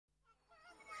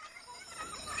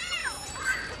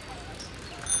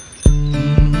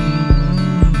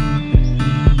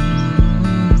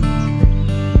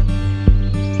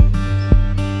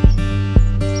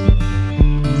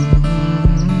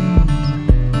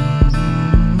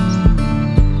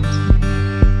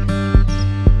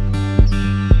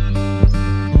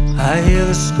I hear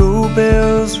the school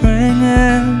bells ringing,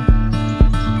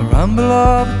 a rumble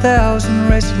of 1,000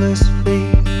 restless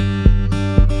feet,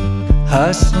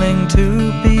 hustling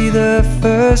to be the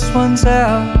first ones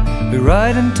out. We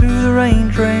ride into the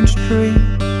rain-drenched street,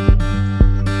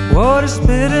 water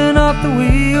spitting off the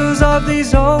wheels of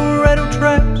these old rattle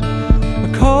traps.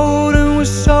 We're cold and we're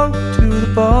soaked to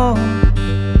the bone,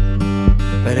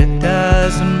 but it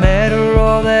doesn't matter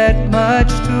all that much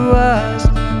to us.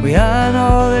 We aren't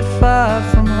all that far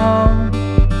from home.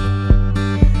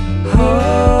 Home,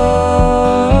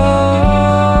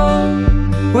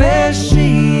 where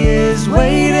she is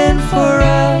waiting for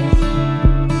us.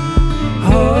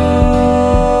 Home,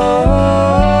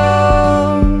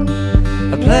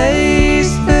 a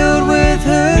place filled with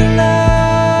her love.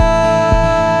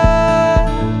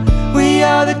 We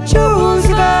are the jewels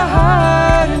of our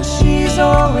heart, and she's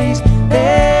always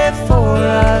there for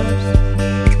us.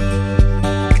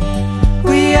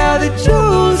 We are the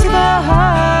jewels of our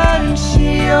heart, and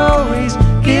she always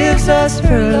gives us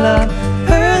her love,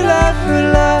 her love, her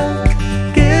love,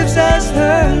 gives us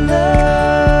her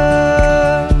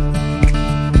love.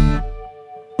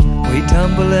 We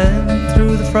tumble in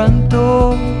through the front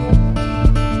door,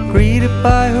 greeted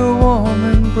by her warm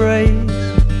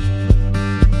embrace,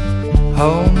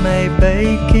 homemade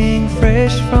baking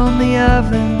fresh from the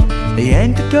oven, the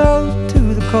antidote to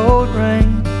the cold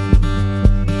rain.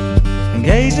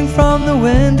 Gazing from the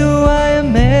window, I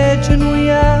imagine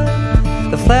we are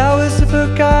the flowers of her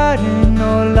garden,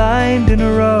 all lined in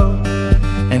a row,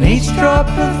 and each drop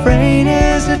of rain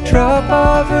is a drop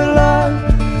of her love.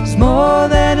 It's more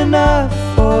than enough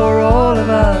for all of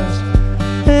us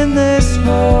in this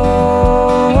home,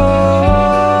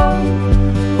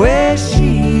 where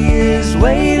she is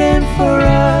waiting for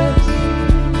us.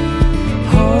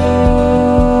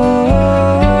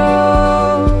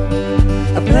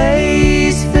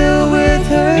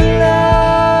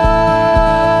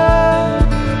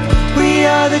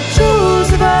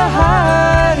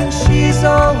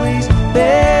 Always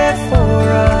there for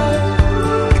us.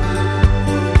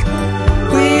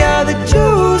 We are the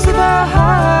jewels of our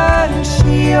heart, and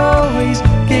she always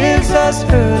gives us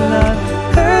her love,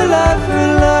 her love, her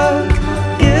love,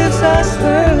 gives us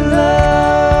her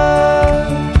love.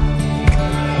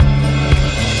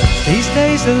 These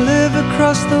days I live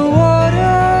across the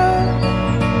water,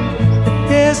 but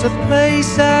there's a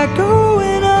place I go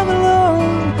when I'm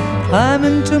alone, climb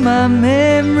into my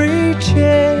memory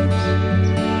chest,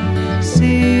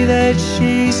 see that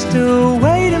she's still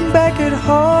waiting back at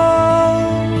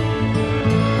home.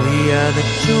 We are the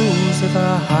jewels of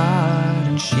our heart,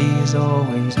 and she is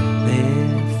always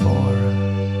there for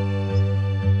us.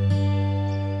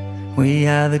 We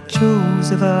are the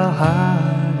jewels of our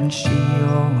heart, and she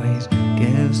always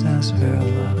gives us her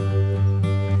love.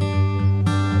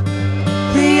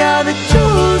 We are the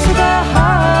jewels of our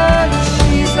heart, and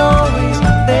she's always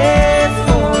there.